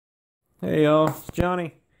Hey y'all, it's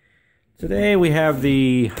Johnny. Today we have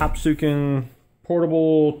the Hopsooken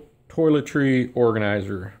portable toiletry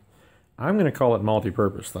organizer. I'm going to call it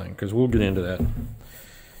multi-purpose thing because we'll get into that.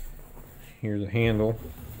 Here's the handle.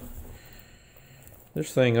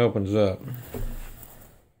 This thing opens up.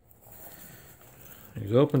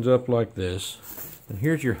 It opens up like this. And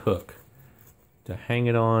here's your hook to hang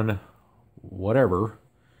it on whatever.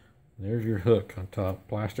 There's your hook on top,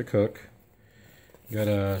 plastic hook. Got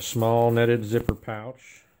a small netted zipper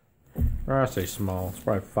pouch, or I say small, it's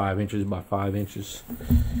probably 5 inches by 5 inches.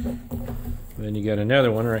 Then you got another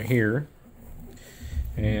one right here,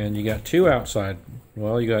 and you got two outside.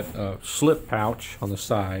 Well, you got a slip pouch on the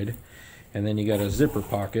side, and then you got a zipper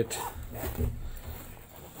pocket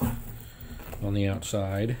on the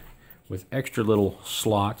outside with extra little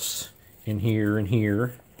slots in here and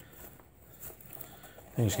here.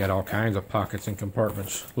 And it's got all kinds of pockets and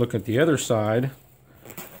compartments. Look at the other side.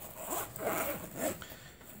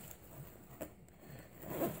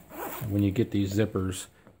 When you get these zippers,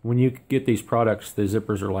 when you get these products, the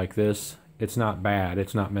zippers are like this. It's not bad,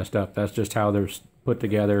 it's not messed up. That's just how they're put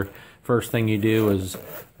together. First thing you do is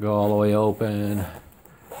go all the way open,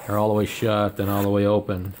 or all the way shut, then all the way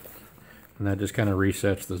open. And that just kind of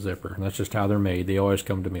resets the zipper. And that's just how they're made. They always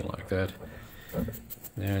come to me like that.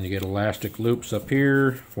 And you get elastic loops up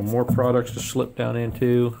here for more products to slip down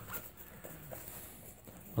into.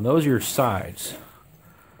 And those are your sides.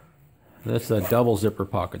 That's a double zipper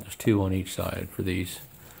pocket. There's two on each side for these.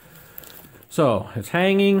 So it's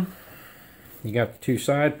hanging. You got the two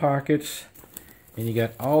side pockets, and you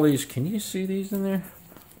got all these. Can you see these in there?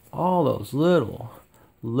 All those little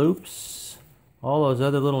loops, all those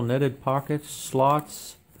other little netted pockets,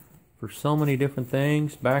 slots for so many different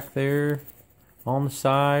things back there on the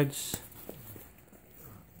sides.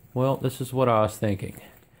 Well, this is what I was thinking.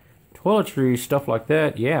 Toiletry, stuff like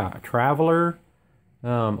that, yeah, traveler.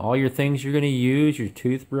 All your things you're going to use, your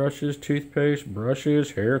toothbrushes, toothpaste,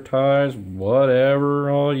 brushes, hair ties, whatever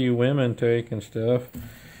all you women take and stuff.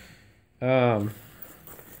 Let's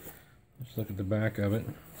look at the back of it.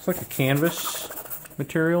 It's like a canvas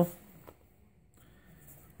material.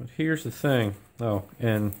 But here's the thing. Oh,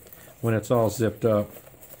 and when it's all zipped up,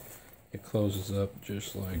 it closes up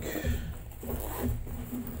just like...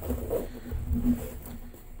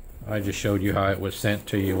 I just showed you how it was sent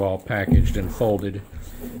to you all packaged and folded,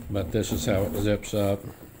 but this is how it zips up.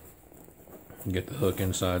 You get the hook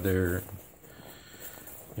inside there,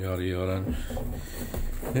 yada yada.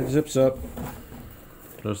 It zips up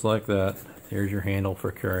just like that. There's your handle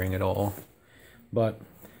for carrying it all. But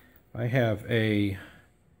I have a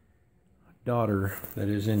daughter that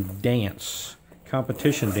is in dance,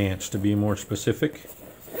 competition dance to be more specific.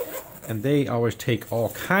 And they always take all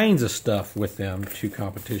kinds of stuff with them to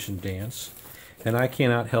competition dance. And I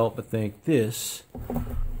cannot help but think this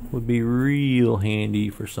would be real handy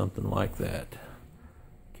for something like that.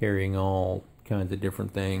 Carrying all kinds of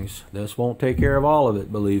different things. This won't take care of all of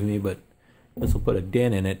it, believe me, but this will put a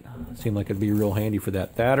dent in it. Seemed like it'd be real handy for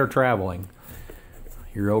that. That or traveling.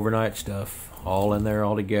 Your overnight stuff, all in there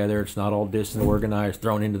all together. It's not all disorganized,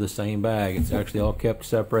 thrown into the same bag. It's actually all kept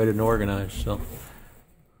separated and organized. So.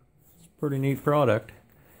 Pretty neat product.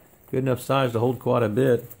 Good enough size to hold quite a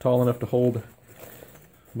bit. Tall enough to hold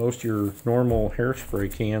most of your normal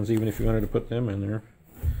hairspray cans, even if you wanted to put them in there.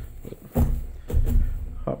 But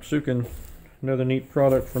Hopsooken, another neat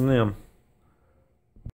product from them.